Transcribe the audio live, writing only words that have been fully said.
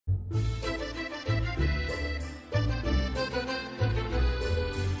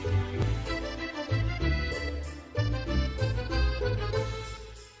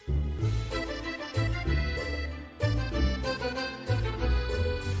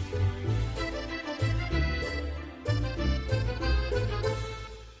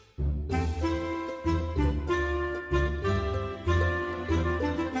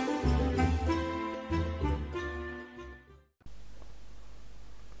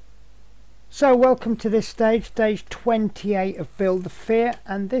So welcome to this stage, stage 28 of Build the Fiat,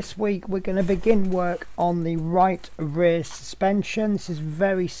 and this week we're going to begin work on the right rear suspension. This is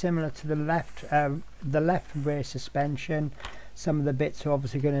very similar to the left rear suspension. Some of the bits are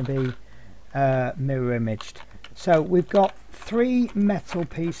obviously going to be mirror imaged. So we've got three metal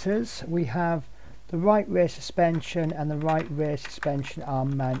pieces. We have the right rear suspension and the right rear suspension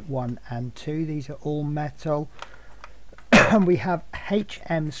arm mount 1 and 2. These are all metal. And we have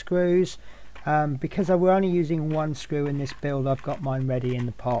HM screws. Because we're only using one screw in this build, I've got mine ready in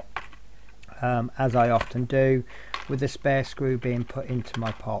the pot, as I often do, with the spare screw being put into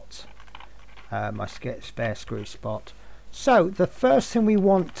my pot, my spare screw spot. So the first thing we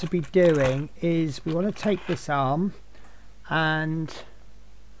want to be doing is we want to take this arm and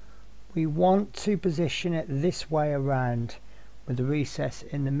we want to position it this way around with the recess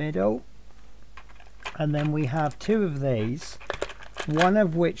in the middle, and then we have two of these, one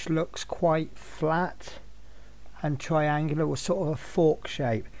of which looks quite flat and triangular with sort of a fork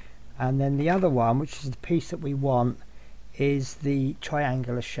shape, and then the other one, which is the piece that we want, is the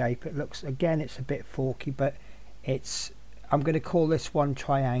triangular shape. It looks, again, it's a bit forky, but it's, I'm going to call this one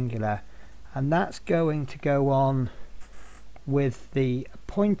triangular, and that's going to go on with the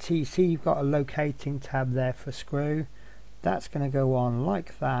pointy. See, you've got a locating tab there for a screw. That's going to go on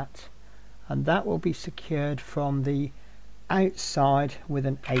like that, and that will be secured from the outside with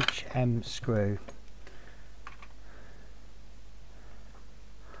an HM screw.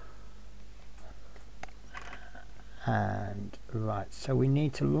 And right, so we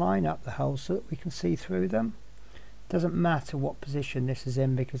need to line up the holes so that we can see through them. Doesn't matter what position this is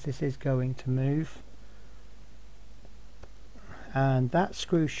in because this is going to move, and that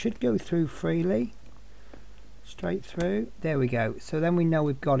screw should go through freely, straight through. There we go. So then we know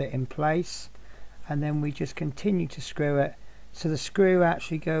we've got it in place, and then we just continue to screw it. So the screw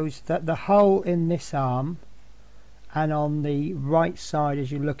actually goes, that the hole in this arm and on the right side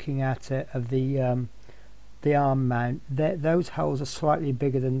as you're looking at it of the arm mount, those holes are slightly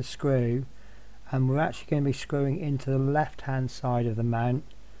bigger than the screw, and we're actually going to be screwing into the left hand side of the mount,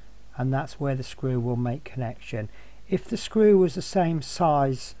 and that's where the screw will make connection. If the screw was the same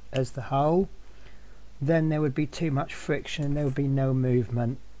size as the hole, then there would be too much friction and there would be no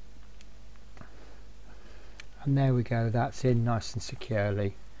movement. And there we go, that's in nice and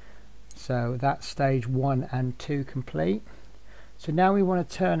securely. So that's stage 1 and 2 complete. So now we want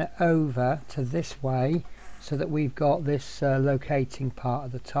to turn it over to this way so that we've got this locating part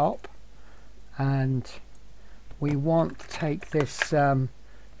at the top, and we want to take this, should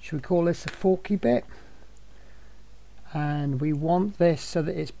we call this a forky bit, and we want this so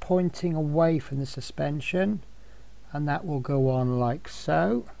that it's pointing away from the suspension, and that will go on like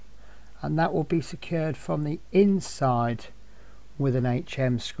so, and that will be secured from the inside with an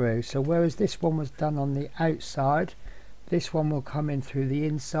HM screw. So whereas this one was done on the outside, this one will come in through the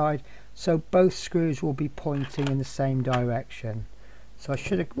inside, so both screws will be pointing in the same direction. So I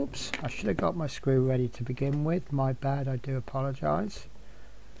should have got my screw ready to begin with. My bad, I do apologize.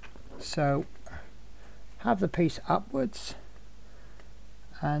 So have the piece upwards,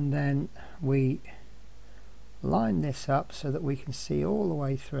 and then we line this up so that we can see all the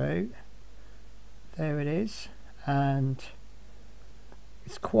way through. There it is, and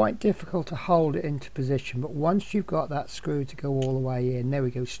it's quite difficult to hold it into position, but once you've got that screw to go all the way in, there we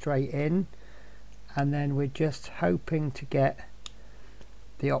go, straight in, and then we're just hoping to get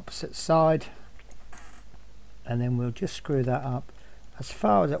the opposite side, and then we'll just screw that up as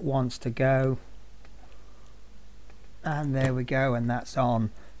far as it wants to go, and there we go, and that's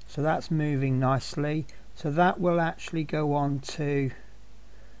on. So that's moving nicely. So that will actually go on to,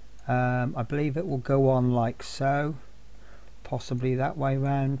 I believe it will go on like so, possibly that way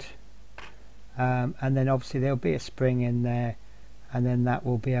round, and then obviously there'll be a spring in there, and then that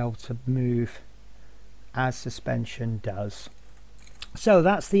will be able to move as suspension does. So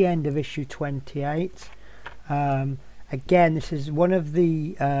that's the end of issue 28. Again, this is one of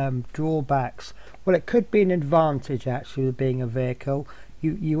the drawbacks. Well, it could be an advantage actually with being a vehicle.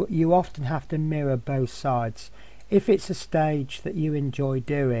 You often have to mirror both sides. If it's a stage that you enjoy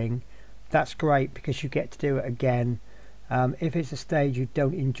doing, that's great because you get to do it again. If it's a stage you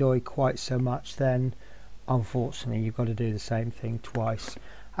don't enjoy quite so much, then unfortunately you've got to do the same thing twice.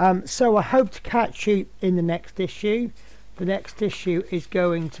 So I hope to catch you in the next issue. The next issue is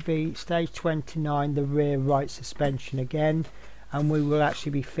going to be stage 29, the rear right suspension again, and we will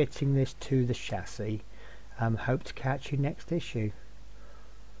actually be fitting this to the chassis. Hope to catch you next issue.